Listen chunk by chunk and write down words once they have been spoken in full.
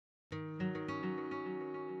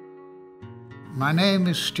My name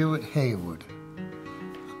is Stuart Haywood.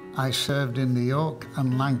 I served in the York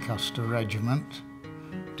and Lancaster Regiment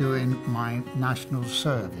doing my national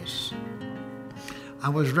service. I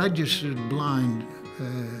was registered blind,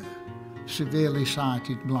 severely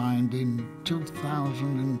sighted blind in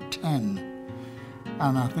 2010,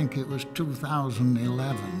 and I think it was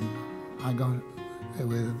 2011 I got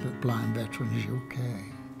with Blind Veterans UK.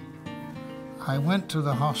 I went to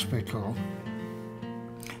the hospital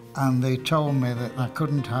and they told me that I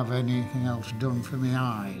couldn't have anything else done for my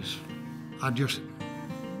eyes. I just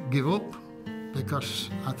give up because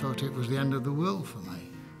I thought it was the end of the world for me.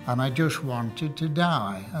 And I just wanted to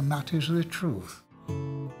die, and that is the truth.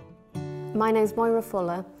 My name's Moira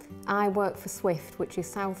Fuller. I work for SWIFT, which is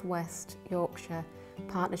South West Yorkshire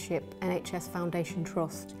Partnership NHS Foundation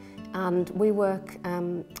Trust, and we work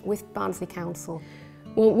with Barnsley Council.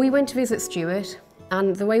 Well, we went to visit Stuart,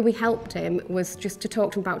 and the way we helped him was just to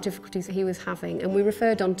talk to him about difficulties that he was having, and we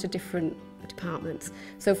referred on to different departments.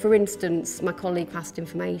 So for instance, my colleague passed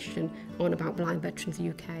information on about Blind Veterans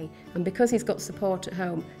UK, and because he's got support at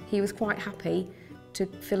home, he was quite happy to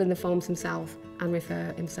fill in the forms himself and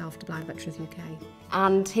refer himself to Blind Veterans UK.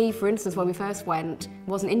 And he, for instance, when we first went,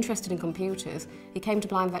 wasn't interested in computers. He came to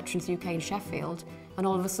Blind Veterans UK in Sheffield, and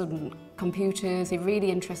all of a sudden, computers, he's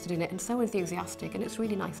really interested in it and so enthusiastic, and it's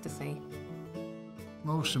really nice to see.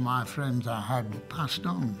 Most of my friends I had passed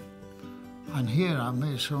on, and here I've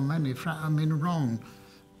made so many friends. I mean, Ron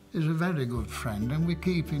is a very good friend, and we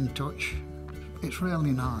keep in touch. It's really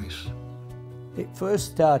nice. It first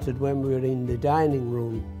started when we were in the dining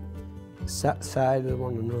room, sat side of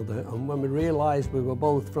one another, and when we realised we were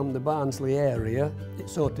both from the Barnsley area, it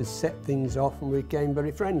sort of set things off and we became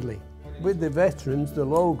very friendly. With the veterans, the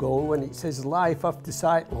logo, when it says life after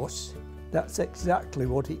sight loss, that's exactly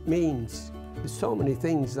what it means. There's so many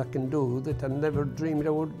things I can do that I never dreamed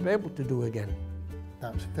I would be able to do again.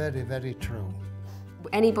 That's very, very true.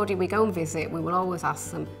 Anybody we go and visit, we will always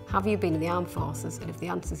ask them, have you been in the armed forces? And if the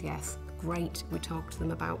answer is yes, great, we talk to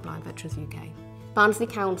them about Blind Veterans UK. Barnsley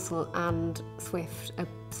Council and SWIFT are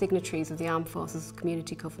signatories of the Armed Forces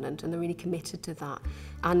Community Covenant, and they're really committed to that.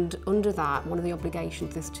 And under that, one of the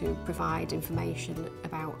obligations is to provide information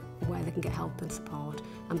about where they can get help and support,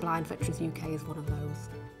 and Blind Veterans UK is one of those.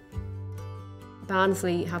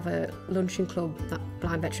 Barnsley have a luncheon club that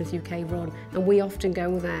Blind Veterans UK run, and we often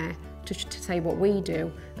go there to say what we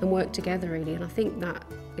do and work together really, and I think that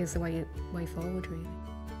is the way forward really.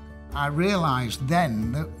 I realised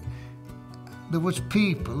then that there was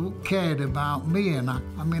people who cared about me, and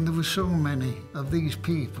I mean there were so many of these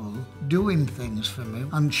people doing things for me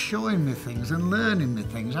and showing me things and learning me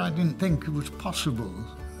things I didn't think it was possible.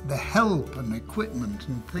 The help and equipment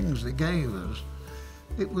and things they gave us,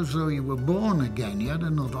 it was as though you were born again, you had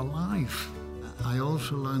another life. I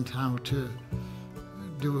also learned how to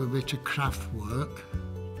do a bit of craft work.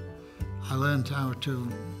 I learned how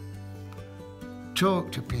to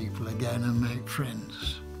talk to people again and make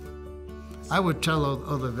friends. I would tell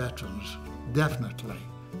other veterans, definitely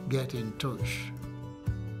get in touch.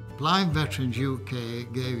 Blind Veterans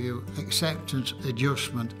UK gave you acceptance,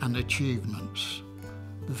 adjustment and achievements,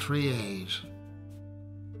 the 3 A's.